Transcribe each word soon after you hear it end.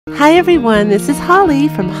Hi everyone, this is Holly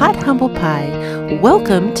from Hot Humble Pie.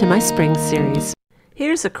 Welcome to my spring series.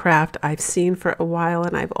 Here's a craft I've seen for a while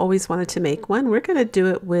and I've always wanted to make one. We're going to do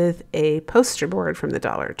it with a poster board from the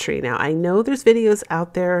Dollar Tree. Now I know there's videos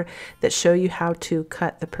out there that show you how to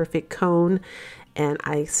cut the perfect cone, and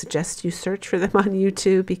I suggest you search for them on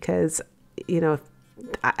YouTube because, you know,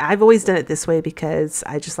 I've always done it this way because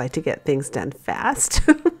I just like to get things done fast.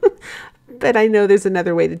 But I know there's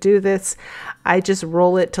another way to do this. I just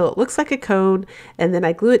roll it till it looks like a cone, and then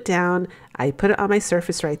I glue it down. I put it on my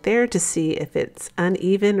surface right there to see if it's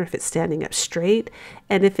uneven or if it's standing up straight.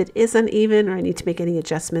 And if it is uneven or I need to make any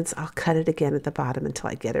adjustments, I'll cut it again at the bottom until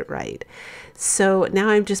I get it right. So now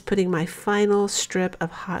I'm just putting my final strip of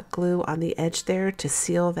hot glue on the edge there to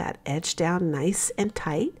seal that edge down nice and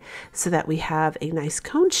tight so that we have a nice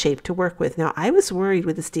cone shape to work with. Now I was worried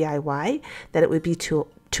with this DIY that it would be too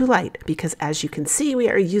light because, as you can see, we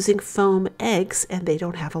are using foam eggs and they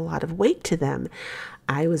don't have a lot of weight to them.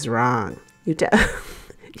 I was wrong. You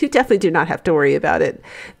definitely do not have to worry about it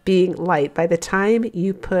being light. By the time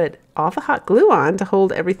you put all the hot glue on to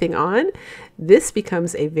hold everything on, this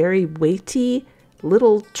becomes a very weighty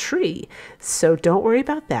little tree. So don't worry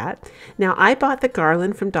about that. Now I bought the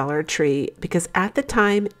garland from Dollar Tree because at the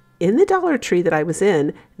time in the Dollar Tree that I was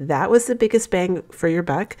in, that was the biggest bang for your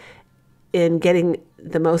buck in getting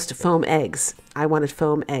the most foam eggs. I wanted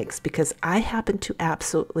foam eggs because I happen to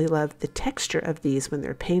absolutely love the texture of these when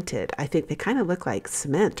they're painted. I think they kind of look like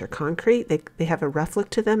cement or concrete. They have a rough look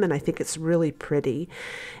to them, and I think it's really pretty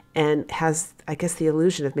and has, I guess, the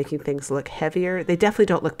illusion of making things look heavier. They definitely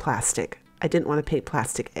don't look plastic. I didn't want to paint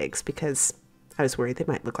plastic eggs because I was worried they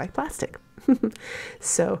might look like plastic.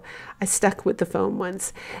 So I stuck with the foam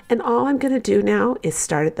ones. And all I'm going to do now is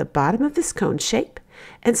start at the bottom of this cone shape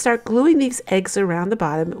and start gluing these eggs around the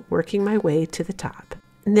bottom, working my way to the top.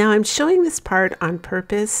 Now I'm showing this part on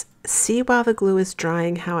purpose. See, while the glue is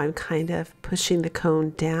drying, how I'm kind of pushing the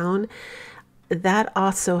cone down. That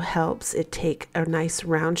also helps it take a nice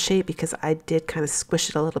round shape because I did kind of squish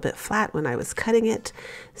it a little bit flat when I was cutting it.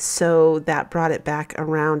 So that brought it back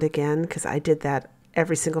around again because I did that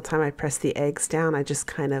every single time I pressed the eggs down. I just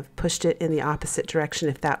kind of pushed it in the opposite direction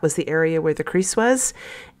if that was the area where the crease was,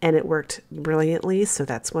 and it worked brilliantly. So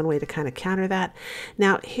that's one way to kind of counter that.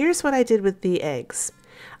 Now here's what I did with the eggs.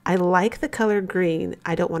 I like the color green.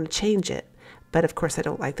 I don't want to change it, but of course I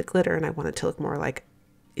don't like the glitter and I want it to look more like,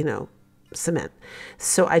 you know, cement.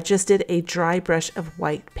 So I just did a dry brush of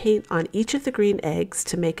white paint on each of the green eggs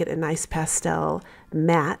to make it a nice pastel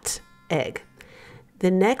matte egg. The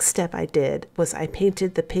next step I did was I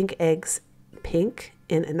painted the pink eggs pink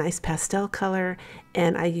in a nice pastel color,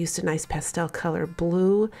 and I used a nice pastel color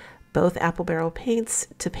blue, both apple barrel paints,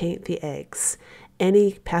 to paint the eggs.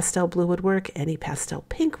 Any pastel blue would work, any pastel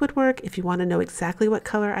pink would work. If you want to know exactly what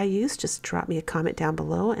color I used, just drop me a comment down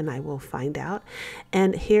below and I will find out.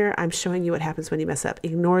 And here I'm showing you what happens when you mess up.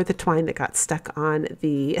 Ignore the twine that got stuck on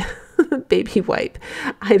the baby wipe.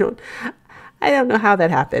 I don't know how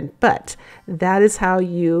that happened, but that is how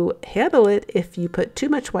you handle it. If you put too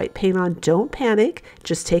much white paint on, don't panic.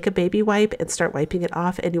 Just take a baby wipe and start wiping it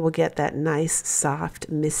off, and you will get that nice, soft,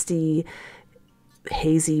 misty,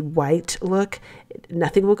 hazy white look.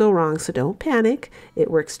 Nothing will go wrong, so don't panic.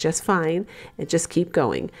 It works just fine, and just keep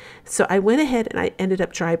going. So I went ahead and I ended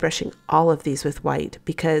up dry brushing all of these with white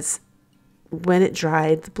because when it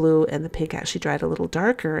dried, the blue and the pink actually dried a little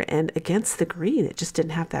darker, and against the green it just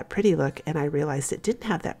didn't have that pretty look, and I realized it didn't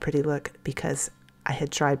have that pretty look because I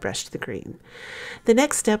had dry brushed the green. The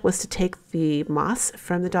next step was to take the moss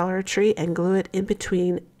from the Dollar Tree and glue it in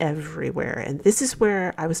between everywhere, and this is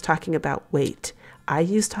where I was talking about weight. I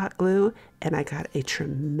used hot glue and I got a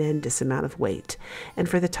tremendous amount of weight. And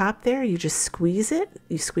for the top there, you just squeeze it.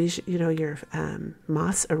 You squeeze, you know, your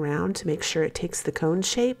moss around to make sure it takes the cone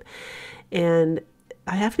shape. And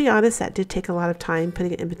I have to be honest, that did take a lot of time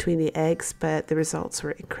putting it in between the eggs, but the results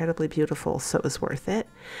were incredibly beautiful, so it was worth it.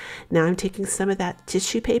 Now I'm taking some of that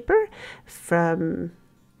tissue paper from,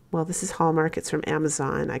 well, this is Hallmark, it's from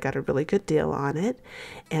Amazon. I got a really good deal on it,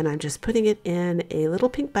 and I'm just putting it in a little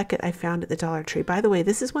pink bucket I found at the Dollar Tree. By the way,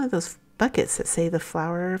 this is one of those buckets that say the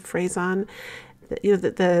flower phrase on, you know,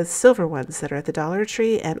 the silver ones that are at the Dollar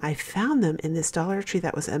Tree, and I found them in this Dollar Tree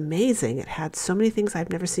that was amazing. It had so many things I've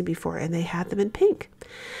never seen before, and they had them in pink.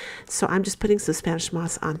 So I'm just putting some Spanish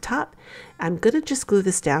moss on top. I'm going to just glue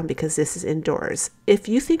this down because this is indoors. If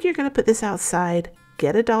you think you're going to put this outside,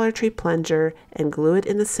 get a Dollar Tree plunger and glue it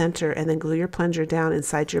in the center, and then glue your plunger down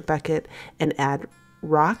inside your bucket and add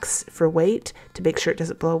rocks for weight to make sure it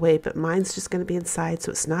doesn't blow away, but mine's just going to be inside,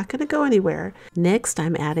 so it's not going to go anywhere. Next,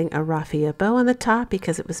 I'm adding a raffia bow on the top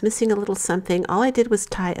because it was missing a little something. All I did was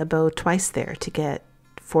tie a bow twice there to get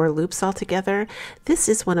 4 loops all together. This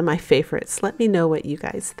is one of my favorites. Let me know what you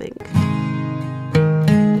guys think.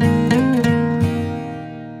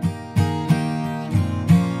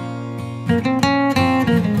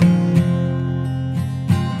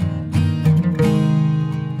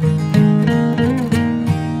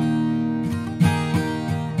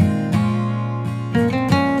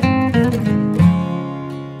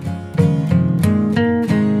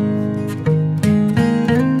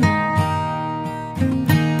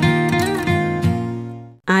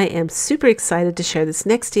 I am super excited to share this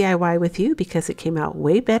next DIY with you because it came out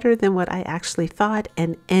way better than what I actually thought,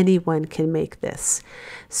 and anyone can make this.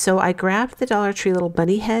 So I grabbed the Dollar Tree little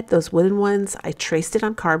bunny head, those wooden ones. I traced it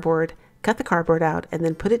on cardboard, cut the cardboard out, and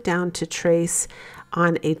then put it down to trace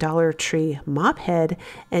on a Dollar Tree mop head,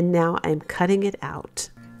 and now I'm cutting it out.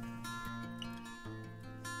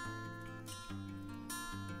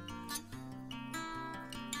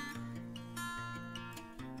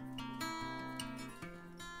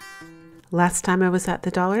 Last time I was at the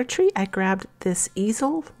Dollar Tree, I grabbed this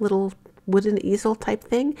easel, little wooden easel type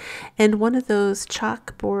thing, and one of those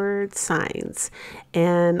chalkboard signs,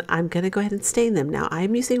 and I'm going to go ahead and stain them. Now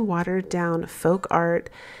I'm using watered down folk art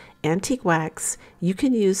antique wax. You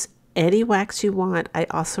can use any wax you want. I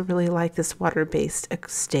also really like this water-based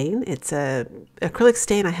stain. It's a acrylic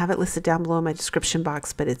stain. I have it listed down below in my description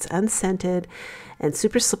box, but it's unscented and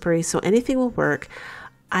super slippery, so anything will work.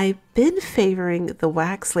 I've been favoring the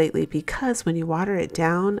wax lately because when you water it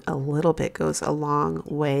down, a little bit goes a long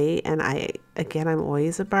way. And I'm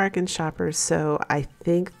always a bargain shopper, so I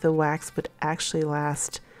think the wax would actually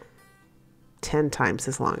last 10 times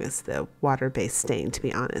as long as the water-based stain, to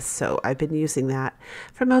be honest. So I've been using that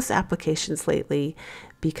for most applications lately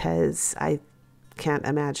because I can't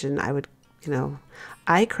imagine I would,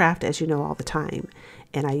 I craft, as you know, all the time,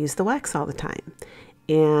 and I use the wax all the time.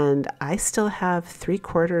 And I still have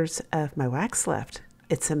 3/4 of my wax left.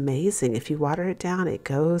 It's amazing. If you water it down, it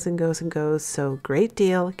goes and goes and goes. So great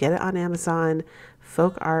deal. Get it on Amazon.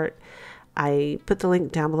 Folk art. I put the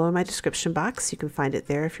link down below in my description box. You can find it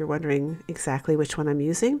there if you're wondering exactly which one I'm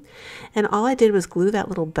using. And all I did was glue that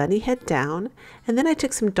little bunny head down. And then I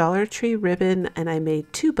took some Dollar Tree ribbon and I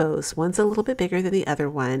made 2 bows. One's a little bit bigger than the other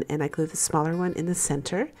one, and I glued the smaller one in the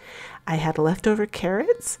center. I had leftover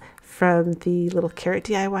carrots from the little carrot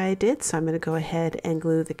DIY I did, so I'm going to go ahead and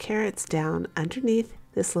glue the carrots down underneath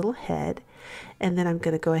this little head, and then I'm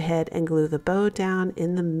going to go ahead and glue the bow down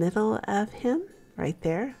in the middle of him, right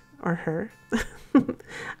there, or her.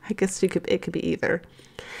 I guess it could be either.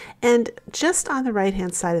 And just on the right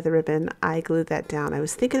hand side of the ribbon, I glued that down. I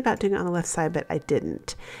was thinking about doing it on the left side, but I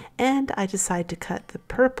didn't. And I decided to cut the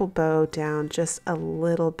purple bow down just a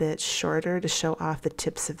little bit shorter to show off the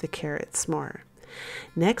tips of the carrots more.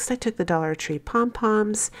 Next, I took the Dollar Tree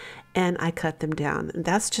pom-poms and I cut them down. And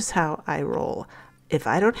that's just how I roll. If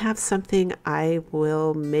I don't have something, I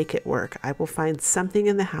will make it work. I will find something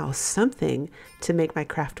in the house, something to make my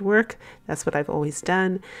craft work. That's what I've always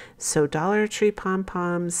done. So Dollar Tree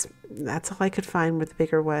pom-poms, that's all I could find with the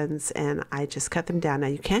bigger ones, and I just cut them down. Now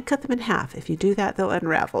you can't cut them in half. If you do that, they'll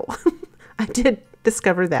unravel. I did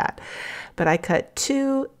discover that. But I cut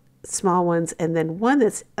 2 small ones and then one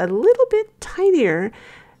that's a little bit tinier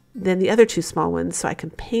than the other 2 small ones, so I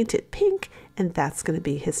can paint it pink, and that's going to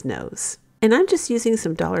be his nose. And I'm just using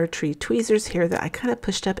some Dollar Tree tweezers here that I kind of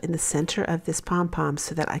pushed up in the center of this pom-pom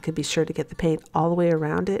so that I could be sure to get the paint all the way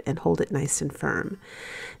around it and hold it nice and firm.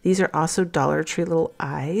 These are also Dollar Tree little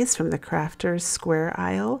eyes from the Crafters Square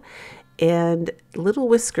aisle, and little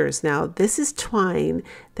whiskers. Now this is twine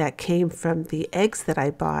that came from the eggs that I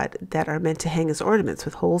bought that are meant to hang as ornaments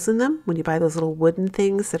with holes in them. When you buy those little wooden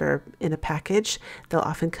things that are in a package, they'll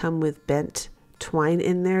often come with bent twine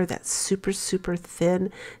in there that's super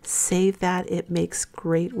thin. Save that. It makes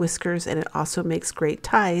great whiskers, and it also makes great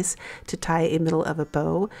ties to tie a middle of a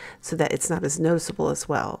bow so that it's not as noticeable as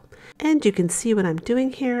well. And you can see what I'm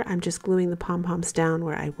doing here. I'm just gluing the pom-poms down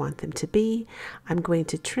where I want them to be. I'm going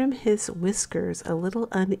to trim his whiskers a little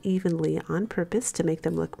unevenly on purpose to make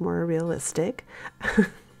them look more realistic. I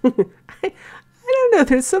don't know,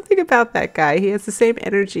 there's something about that guy. He has the same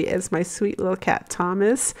energy as my sweet little cat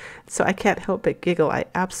Thomas, so I can't help but giggle. I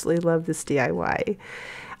absolutely love this DIY.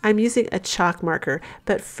 I'm using a chalk marker,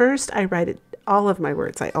 but first I write all of my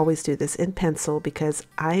words, I always do this in pencil because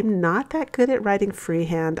I'm not that good at writing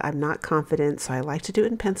freehand. I'm not confident, so I like to do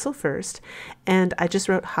it in pencil first. And I just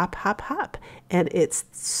wrote hop, hop, hop. And it's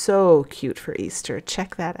so cute for Easter.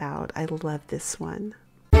 Check that out. I love this one.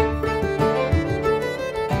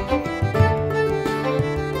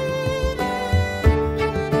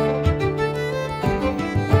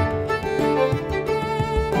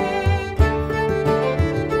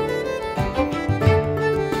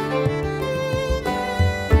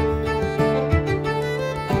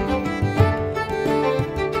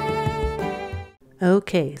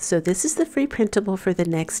 Okay, so this is the free printable for the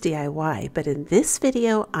next DIY, but in this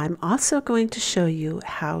video, I'm also going to show you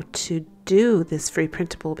how to do this free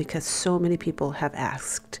printable because so many people have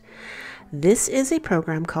asked. This is a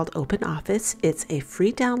program called OpenOffice. It's a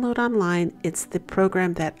free download online. It's the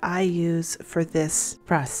program that I use for this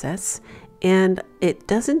process. And it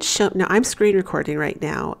doesn't show, now I'm screen recording right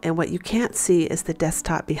now, and what you can't see is the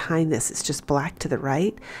desktop behind this. It's just black to the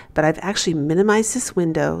right, but I've actually minimized this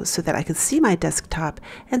window so that I can see my desktop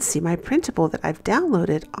and see my printable that I've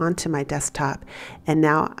downloaded onto my desktop. And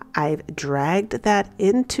now I've dragged that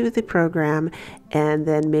into the program and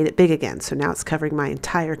then made it big again. So now it's covering my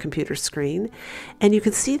entire computer screen. And you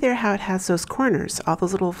can see there how it has those corners, all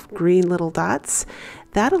those little green little dots.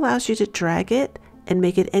 That allows you to drag it and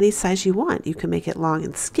make it any size you want. You can make it long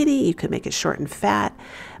and skinny, you can make it short and fat,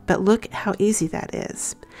 but look how easy that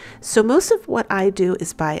is. So most of what I do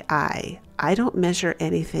is by eye. I don't measure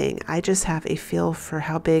anything. I just have a feel for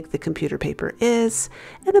how big the computer paper is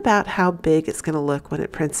and about how big it's going to look when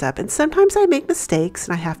it prints up. And sometimes I make mistakes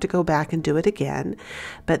and I have to go back and do it again,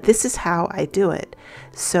 but this is how I do it.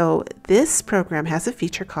 So this program has a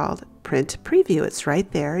feature called Print Preview. It's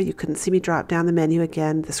right there. You couldn't see me drop down the menu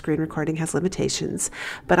again. The screen recording has limitations,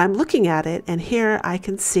 but I'm looking at it and here I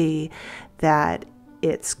can see that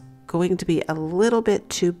it's going to be a little bit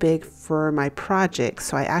too big for my project.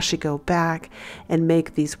 So I actually go back and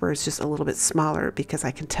make these words just a little bit smaller because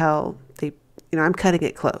I can tell I'm cutting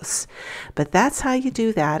it close. But that's how you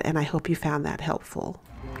do that, and I hope you found that helpful.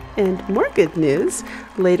 And more good news,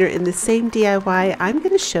 later in the same DIY, I'm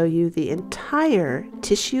going to show you the entire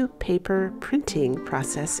tissue paper printing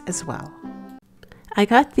process as well. I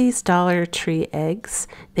got these Dollar Tree eggs.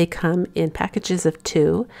 They come in packages of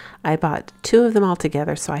 2. I bought 2 of them all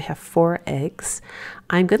together, so I have 4 eggs.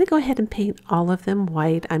 I'm going to go ahead and paint all of them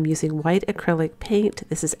white. I'm using white acrylic paint.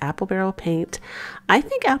 This is Apple Barrel paint. I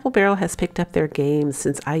think Apple Barrel has picked up their game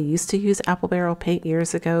since I used to use Apple Barrel paint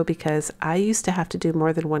years ago because I used to have to do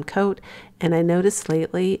more than 1 coat, and I noticed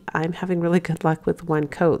lately I'm having really good luck with 1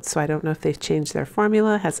 coat, so I don't know if they've changed their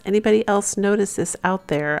formula. Has anybody else noticed this out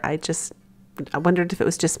there? I wondered if it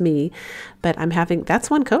was just me, but that's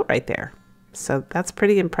 1 coat right there. So that's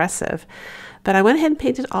pretty impressive. But I went ahead and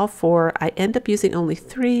painted all 4. I end up using only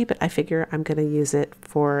 3, but I figure I'm going to use it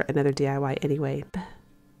for another DIY anyway.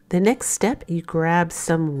 The next step, you grab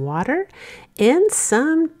some water and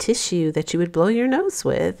some tissue that you would blow your nose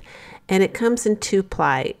with, and it comes in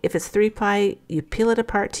 2-ply. If it's 3-ply, you peel it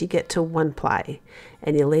apart till you get to 1-ply,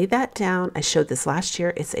 and you lay that down. I showed this last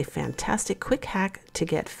year. It's a fantastic quick hack to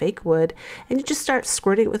get fake wood, and you just start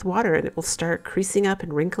squirting it with water and it will start creasing up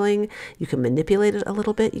and wrinkling. You can manipulate it a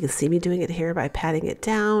little bit. You can see me doing it here by patting it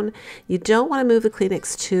down. You don't want to move the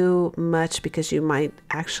Kleenex too much because you might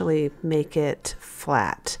actually make it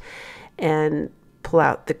flat and pull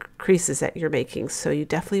out the creases that you're making. So you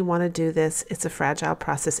definitely want to do this. It's a fragile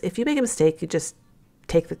process. If you make a mistake, you just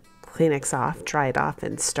take the Kleenex off, dry it off,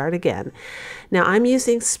 and start again. Now I'm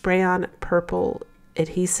using spray-on purple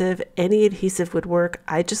adhesive. Any adhesive would work.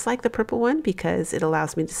 I just like the purple one because it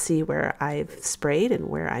allows me to see where I've sprayed and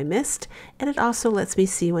where I missed, and it also lets me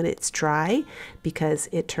see when it's dry because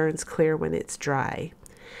it turns clear when it's dry.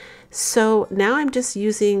 So now I'm just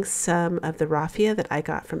using some of the raffia that I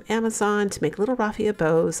got from Amazon to make little raffia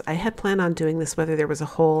bows. I had planned on doing this whether there was a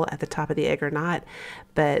hole at the top of the egg or not,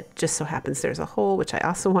 but just so happens there's a hole, which I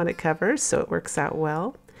also want to cover, so it works out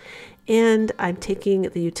well. And I'm taking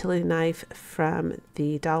the utility knife from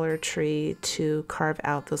the Dollar Tree to carve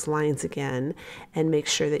out those lines again and make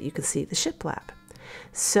sure that you can see the shiplap.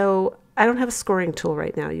 So I don't have a scoring tool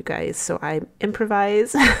right now, you guys, so I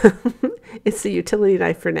improvise. It's the utility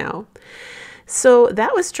knife for now. So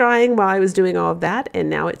that was drying while I was doing all of that, and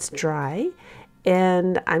now it's dry.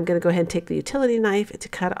 And I'm going to go ahead and take the utility knife to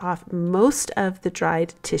cut off most of the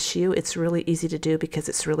dried tissue. It's really easy to do because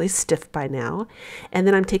it's really stiff by now. And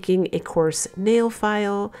then I'm taking a coarse nail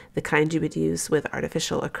file, the kind you would use with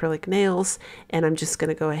artificial acrylic nails, and I'm just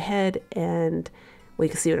going to go ahead and Well,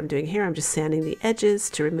 you can see what I'm doing here. I'm just sanding the edges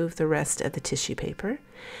to remove the rest of the tissue paper.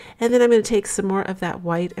 And then I'm going to take some more of that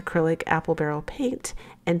white acrylic apple barrel paint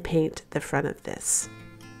and paint the front of this.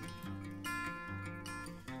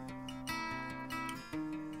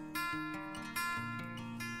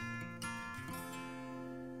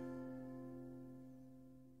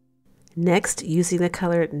 Next, using the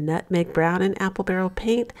color Nutmeg Brown and Apple Barrel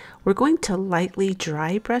paint, we're going to lightly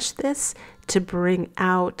dry brush this to bring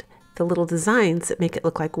out the little designs that make it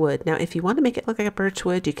look like wood. Now, if you want to make it look like a birch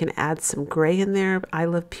wood, you can add some gray in there. I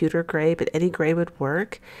love pewter gray, but any gray would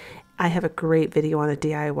work. I have a great video on a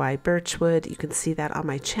DIY birch wood. You can see that on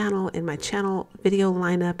my channel, in my channel video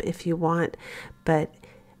lineup if you want, but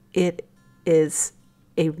it is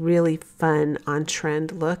a really fun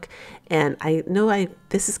on-trend look. And I know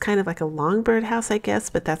this is kind of like a long birdhouse, I guess,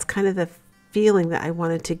 but that's kind of the feeling that I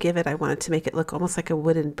wanted to give it. I wanted to make it look almost like a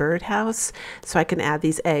wooden birdhouse, so I can add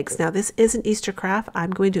these eggs. Now, this is an Easter craft. I'm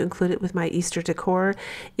going to include it with my Easter decor.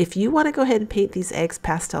 If you want to go ahead and paint these eggs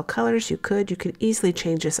pastel colors, you could. You could easily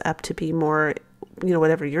change this up to be more,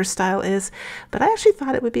 whatever your style is. But I actually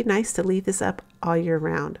thought it would be nice to leave this up all year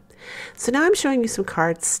round. So now I'm showing you some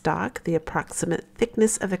cardstock, the approximate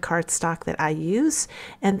thickness of the cardstock that I use.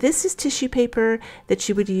 And this is tissue paper that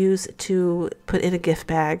you would use to put in a gift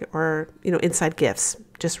bag or, inside gifts.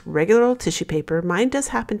 Just regular old tissue paper. Mine does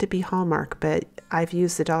happen to be Hallmark, but I've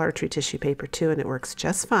used the Dollar Tree tissue paper too, and it works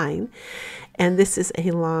just fine. And this is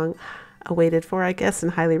a long awaited for, I guess,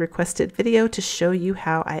 and highly requested video to show you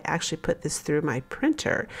how I actually put this through my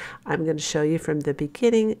printer. I'm going to show you from the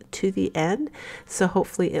beginning to the end, so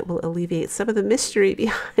hopefully it will alleviate some of the mystery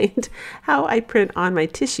behind how I print on my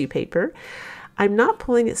tissue paper. I'm not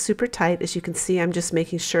pulling it super tight. As you can see, I'm just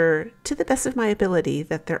making sure, to the best of my ability,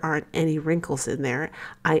 that there aren't any wrinkles in there.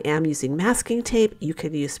 I am using masking tape. You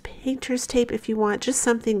can use painter's tape if you want, just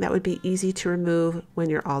something that would be easy to remove when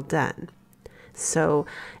you're all done. So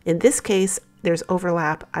in this case, there's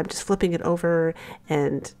overlap. I'm just flipping it over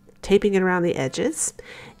and taping it around the edges.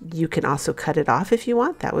 You can also cut it off if you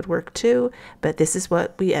want. That would work too. But this is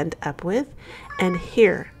what we end up with. And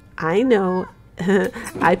here, I know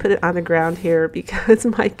I put it on the ground here because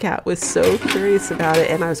my cat was so curious about it,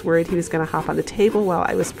 and I was worried he was going to hop on the table while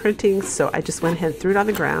I was printing. So I just went ahead and threw it on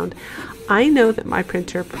the ground. I know that my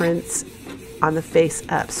printer prints on the face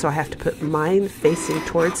up, so I have to put mine facing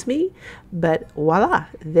towards me, but voila,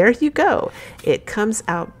 there you go. It comes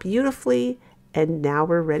out beautifully, and now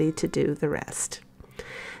we're ready to do the rest.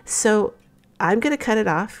 So I'm going to cut it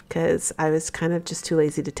off because I was kind of just too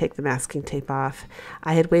lazy to take the masking tape off.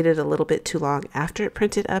 I had waited a little bit too long after it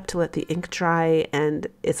printed up to let the ink dry, and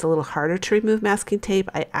it's a little harder to remove masking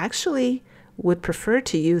tape. I actually would prefer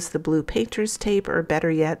to use the blue painter's tape, or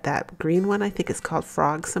better yet, that green one. I think it's called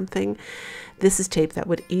Frog something. This is tape that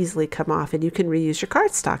would easily come off, and you can reuse your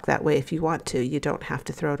cardstock that way if you want to. You don't have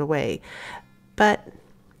to throw it away. But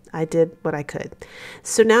I did what I could.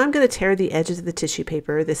 So now I'm going to tear the edges of the tissue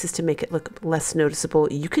paper. This is to make it look less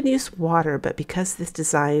noticeable. You can use water, but because this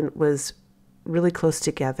design was really close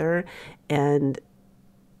together and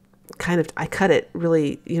I cut it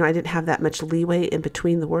really, I didn't have that much leeway in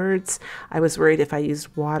between the words. I was worried if I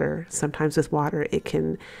used water, sometimes with water, it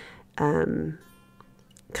can kind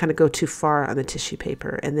of go too far on the tissue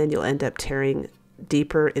paper, and then you'll end up tearing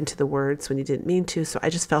deeper into the words when you didn't mean to. So I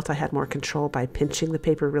just felt I had more control by pinching the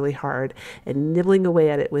paper really hard and nibbling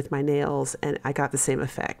away at it with my nails, and I got the same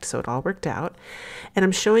effect. So it all worked out. And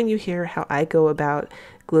I'm showing you here how I go about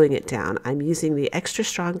gluing it down. I'm using the extra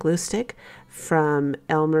strong glue stick from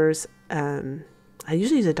Elmer's. I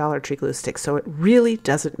usually use a Dollar Tree glue stick, so it really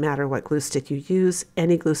doesn't matter what glue stick you use.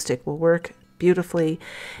 Any glue stick will work beautifully.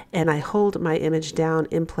 And I hold my image down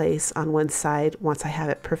in place on one side once I have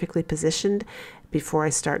it perfectly positioned before I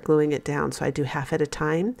start gluing it down. So I do half at a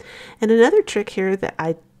time. And another trick here that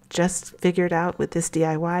I just figured out with this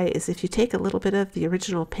DIY is if you take a little bit of the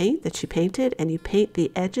original paint that you painted and you paint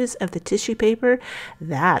the edges of the tissue paper,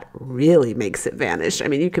 that really makes it vanish. I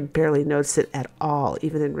mean, you can barely notice it at all,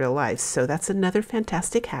 even in real life. So that's another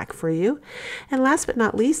fantastic hack for you. And last but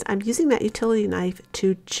not least, I'm using that utility knife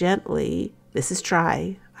to gently, this is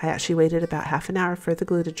dry, I actually waited about half an hour for the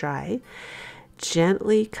glue to dry,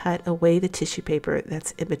 gently cut away the tissue paper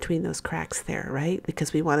that's in between those cracks there, right?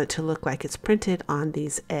 Because we want it to look like it's printed on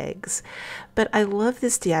these eggs. But I love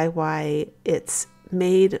this DIY. It's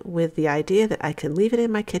made with the idea that I can leave it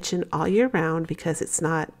in my kitchen all year round because it's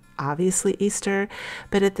not obviously Easter,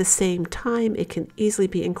 but at the same time, it can easily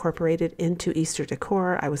be incorporated into Easter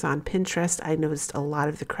decor. I was on Pinterest. I noticed a lot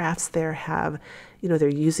of the crafts there have, they're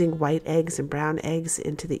using white eggs and brown eggs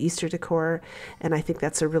into the Easter decor. And I think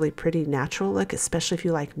that's a really pretty natural look, especially if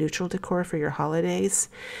you like neutral decor for your holidays.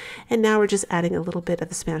 And now we're just adding a little bit of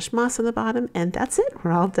the Spanish moss on the bottom, and that's it.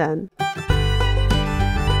 We're all done.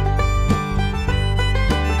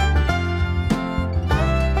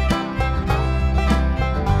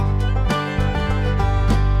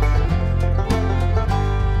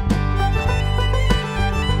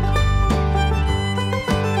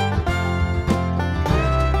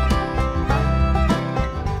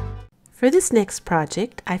 For this next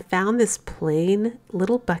project, I found this plain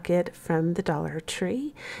little bucket from the Dollar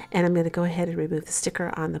Tree, and I'm going to go ahead and remove the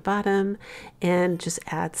sticker on the bottom and just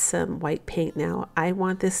add some white paint. Now, I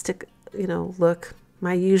want this to, look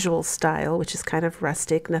my usual style, which is kind of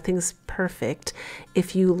rustic. Nothing's perfect.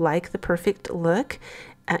 If you like the perfect look,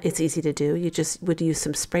 it's easy to do. You just would use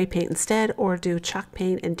some spray paint instead, or do chalk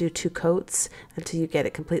paint and do 2 coats until you get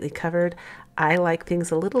it completely covered. I like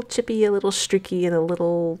things a little chippy, a little streaky, and a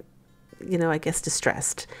little, I guess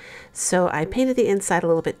distressed. So I painted the inside a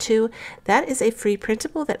little bit too. That is a free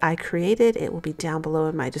printable that I created. It will be down below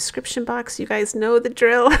in my description box. You guys know the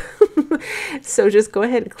drill. So just go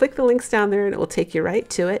ahead and click the links down there and it will take you right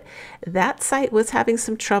to it. That site was having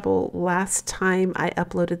some trouble last time I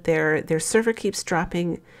uploaded there. Their server keeps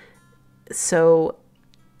dropping. So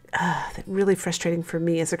that's really frustrating for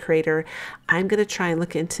me as a creator. I'm going to try and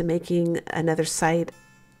look into making another site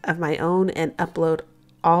of my own and upload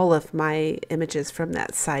all of my images from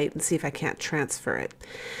that site and see if I can't transfer it.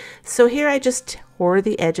 So here I just tore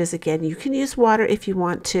the edges again. You can use water if you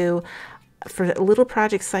want to. For little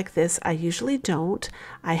projects like this, I usually don't.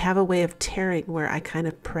 I have a way of tearing where I kind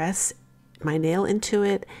of press my nail into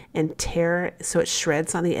it and tear so it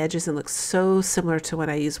shreds on the edges and looks so similar to when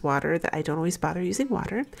I use water that I don't always bother using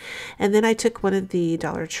water. And then I took one of the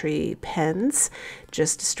Dollar Tree pens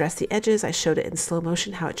just to stress the edges. I showed it in slow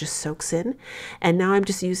motion how it just soaks in. And now I'm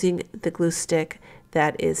just using the glue stick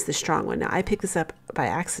that is the strong one. Now I picked this up by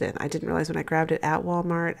accident. I didn't realize when I grabbed it at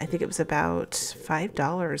Walmart. I think it was about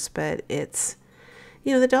 $5, but it's,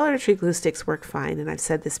 the Dollar Tree glue sticks work fine, and I've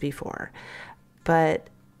said this before, but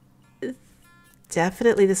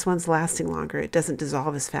definitely this one's lasting longer. It doesn't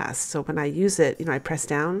dissolve as fast. So when I use it, I press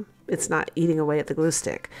down, it's not eating away at the glue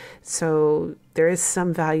stick. So there is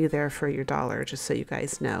some value there for your dollar, just so you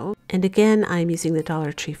guys know. And again, I'm using the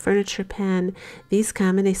Dollar Tree furniture pen. These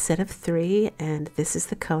come in a set of 3, and this is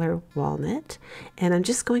the color Walnut. And I'm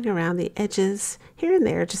just going around the edges here and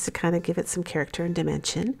there just to kind of give it some character and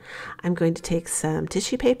dimension. I'm going to take some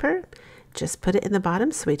tissue paper, just put it in the bottom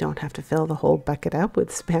so we don't have to fill the whole bucket up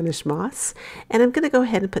with Spanish moss. And I'm going to go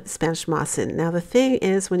ahead and put the Spanish moss in. Now the thing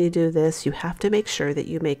is, when you do this, you have to make sure that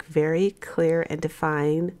you make very clear and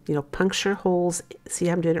define, puncture holes. See,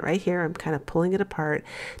 I'm doing it right here. I'm kind of pulling it apart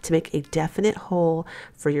to make a definite hole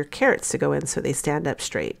for your carrots to go in so they stand up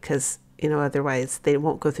straight, because otherwise they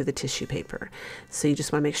won't go through the tissue paper. So you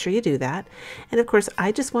just want to make sure you do that. And of course,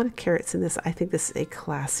 I just wanted carrots in this. I think this is a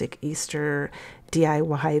classic Easter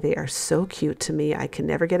DIY. They are so cute to me. I can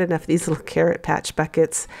never get enough of these little carrot patch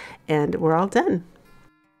buckets, and we're all done.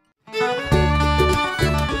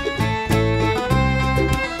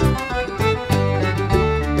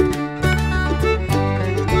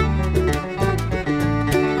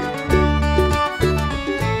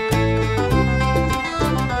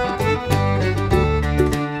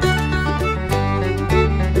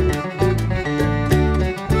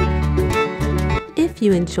 If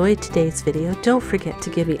you enjoyed today's video, don't forget to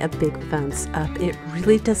give me a big thumbs up. It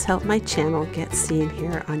really does help my channel get seen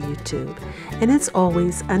here on YouTube. And as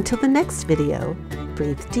always, until the next video,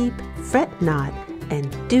 breathe deep, fret not,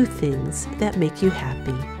 and do things that make you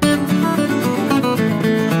happy.